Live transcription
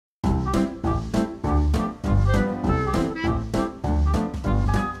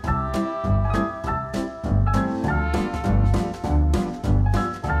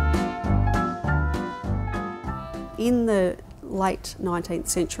In the late 19th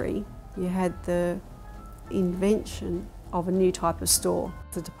century, you had the invention of a new type of store,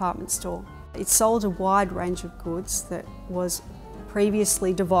 the department store. It sold a wide range of goods that was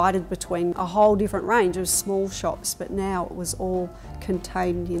previously divided between a whole different range of small shops, but now it was all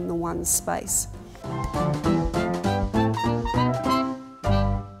contained in the one space.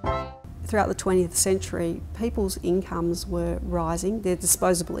 Throughout the 20th century, people's incomes were rising, their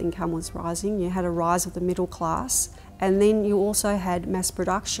disposable income was rising, you had a rise of the middle class, and then you also had mass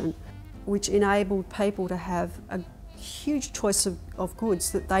production, which enabled people to have a huge choice of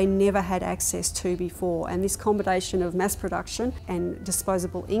goods that they never had access to before. And this combination of mass production and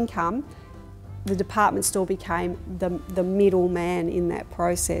disposable income, the department store became the middleman in that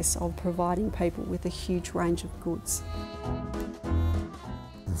process of providing people with a huge range of goods.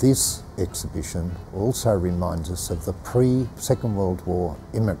 This exhibition also reminds us of the pre-Second World War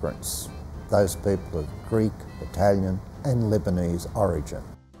immigrants, those people of Greek, Italian and Lebanese origin.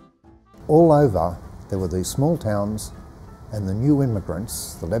 All over there were these small towns and the new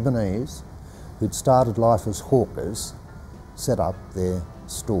immigrants, the Lebanese, who'd started life as hawkers, set up their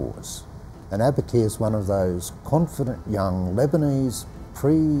stores. And Abikhair is one of those confident young Lebanese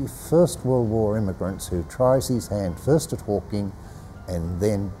pre-First World War immigrants who tries his hand first at hawking and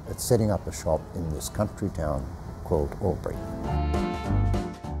then at setting up a shop in this country town called Albury.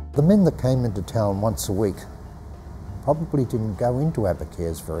 The men that came into town once a week probably didn't go into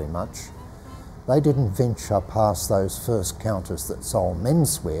Abikhair's very much. They didn't venture past those first counters that sold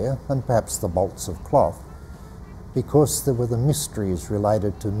menswear and perhaps the bolts of cloth, because there were the mysteries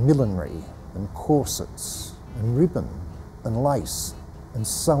related to millinery and corsets and ribbon and lace and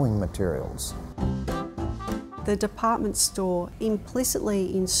sewing materials. The department store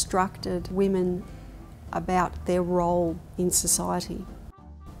implicitly instructed women about their role in society.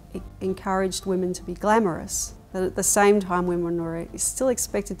 It encouraged women to be glamorous, but at the same time women were still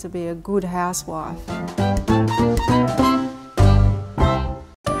expected to be a good housewife.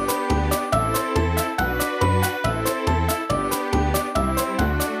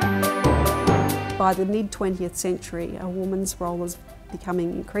 By the mid-20th century, a woman's role was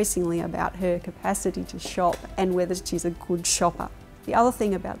becoming increasingly about her capacity to shop and whether she's a good shopper. The other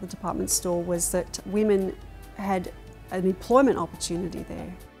thing about the department store was that women had an employment opportunity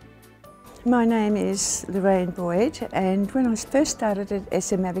there. My name is Lorraine Boyd, and when I first started at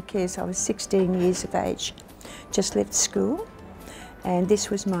SM Abikhair, I was 16 years of age, just left school, and this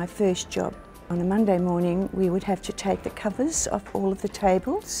was my first job. On a Monday morning we would have to take the covers off all of the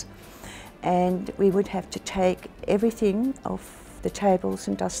tables, and we would have to take everything off the tables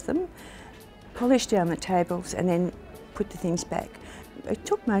and dust them, polish down the tables and then put the things back. It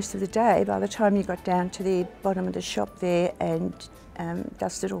took most of the day by the time you got down to the bottom of the shop there and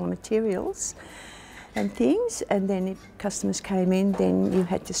dusted all the materials and things, and then if customers came in, then you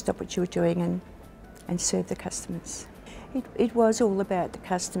had to stop what you were doing and serve the customers. It was all about the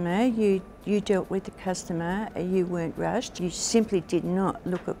customer. You dealt with the customer, you weren't rushed. You simply did not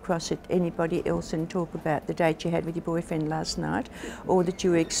look across at anybody else and talk about the date you had with your boyfriend last night or that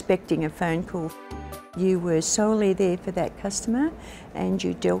you were expecting a phone call. You were solely there for that customer and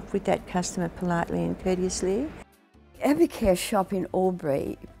you dealt with that customer politely and courteously. Abikhair shop in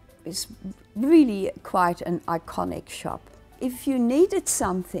Albury is really quite an iconic shop. If you needed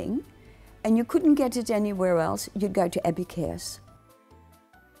something and you couldn't get it anywhere else, you'd go to Abikhair's.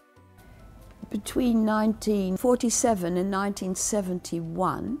 Between 1947 and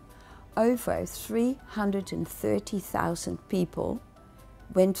 1971, over 330,000 people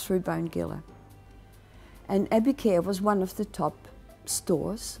went through Bone. And Abikhair was one of the top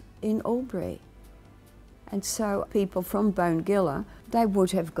stores in Albury. And so people from Bone, they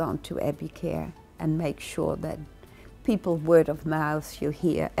would have gone to Abikhair and make sure that people, word of mouth, you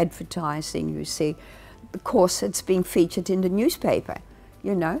hear advertising, you see the corsets being featured in the newspaper.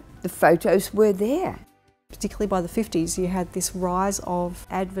 You know, the photos were there. Particularly by the 50s, you had this rise of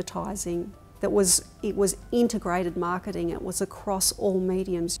advertising it was integrated marketing. It was across all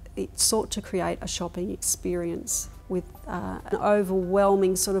mediums. It sought to create a shopping experience with an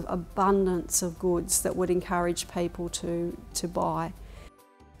overwhelming sort of abundance of goods that would encourage people to buy.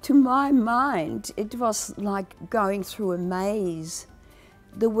 To my mind, it was like going through a maze.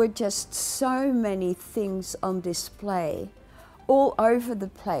 There were just so many things on display all over the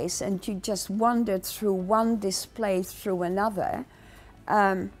place, and you just wandered through one display through another.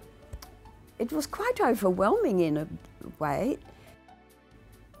 It was quite overwhelming in a way.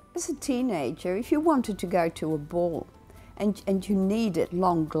 As a teenager, if you wanted to go to a ball and you needed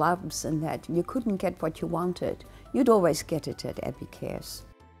long gloves and that, you couldn't get what you wanted, you'd always get it at Abikhair's.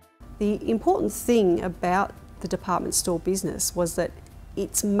 The important thing about the department store business was that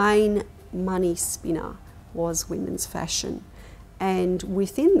its main money spinner was women's fashion, and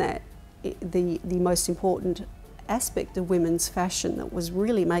within that, the most important aspect of women's fashion that was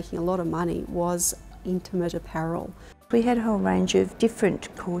really making a lot of money was intimate apparel. We had a whole range of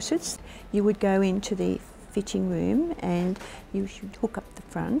different corsets. You would go into the fitting room and you should hook up the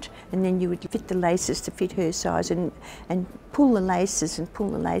front, and then you would fit the laces to fit her size and pull the laces and pull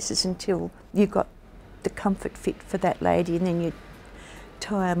the laces until you got the comfort fit for that lady, and then you'd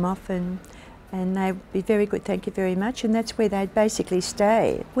tie them off and they'd be very good, thank you very much, and that's where they'd basically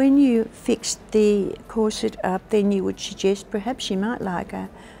stay. When you fixed the corset up, then you would suggest perhaps you might like a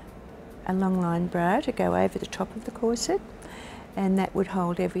long line bra to go over the top of the corset, and that would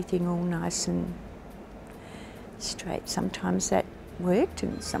hold everything all nice and straight. Sometimes that worked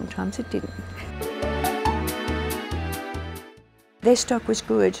and sometimes it didn't. Their stock was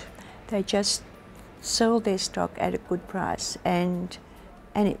good. They just sold their stock at a good price, and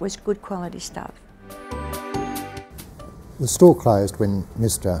it was good quality stuff. The store closed when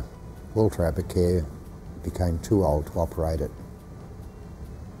Mr. Walter Abikhair became too old to operate it.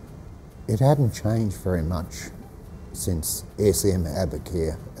 It hadn't changed very much since SM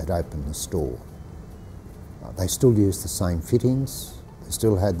Abikhair had opened the store. They still used the same fittings, they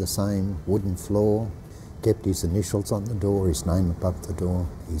still had the same wooden floor, kept his initials on the door, his name above the door,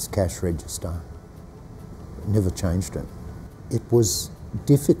 his cash register. Never changed it. It was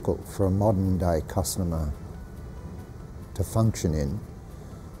difficult for a modern day customer to function in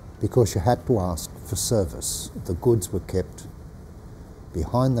because you had to ask for service. The goods were kept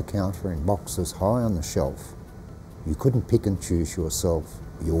behind the counter in boxes high on the shelf. You couldn't pick and choose yourself.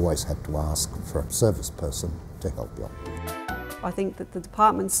 You always had to ask for a service person to help you. I think that the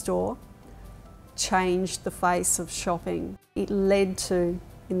department store changed the face of shopping. It led to,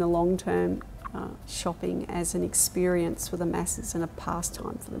 in the long term, shopping as an experience for the masses and a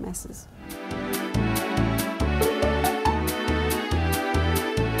pastime for the masses.